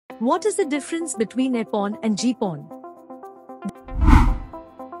What is the difference between EPON and GPON?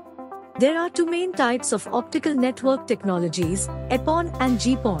 There are two main types of optical network technologies, EPON and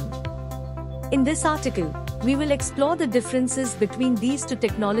GPON. In this article, we will explore the differences between these two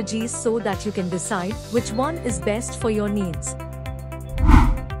technologies so that you can decide which one is best for your needs.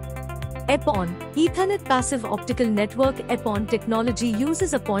 EPON, Ethernet Passive Optical Network. EPON technology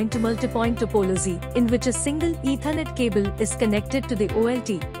uses a point-to-multipoint topology in which a single Ethernet cable is connected to the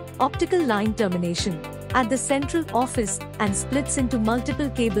OLT, optical line termination, at the central office and splits into multiple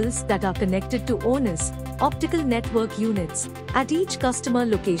cables that are connected to ONUs, optical network units, at each customer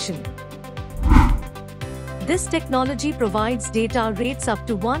location. This technology provides data rates up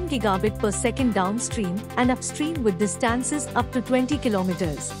to 1 gigabit per second downstream and upstream with distances up to 20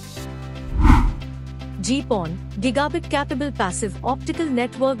 kilometers. GPON, Gigabit-Capable Passive Optical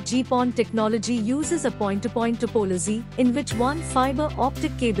Network. GPON technology uses a point-to-point topology in which one fiber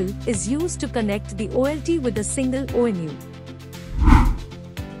optic cable is used to connect the OLT with a single ONU.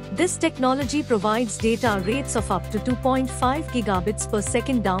 This technology provides data rates of up to 2.5 gigabits per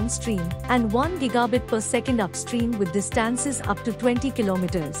second downstream and 1 gigabit per second upstream with distances up to 20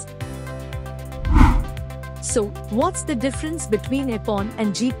 kilometers. So, what's the difference between EPON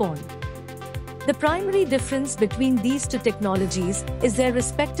and GPON? The primary difference between these two technologies is their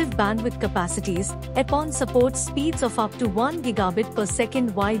respective bandwidth capacities. EPON supports speeds of up to 1 gigabit per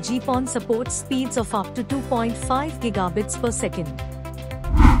second while GPON supports speeds of up to 2.5 gigabits per second.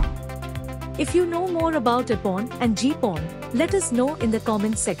 If you know more about EPON and GPON, let us know in the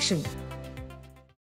comment section.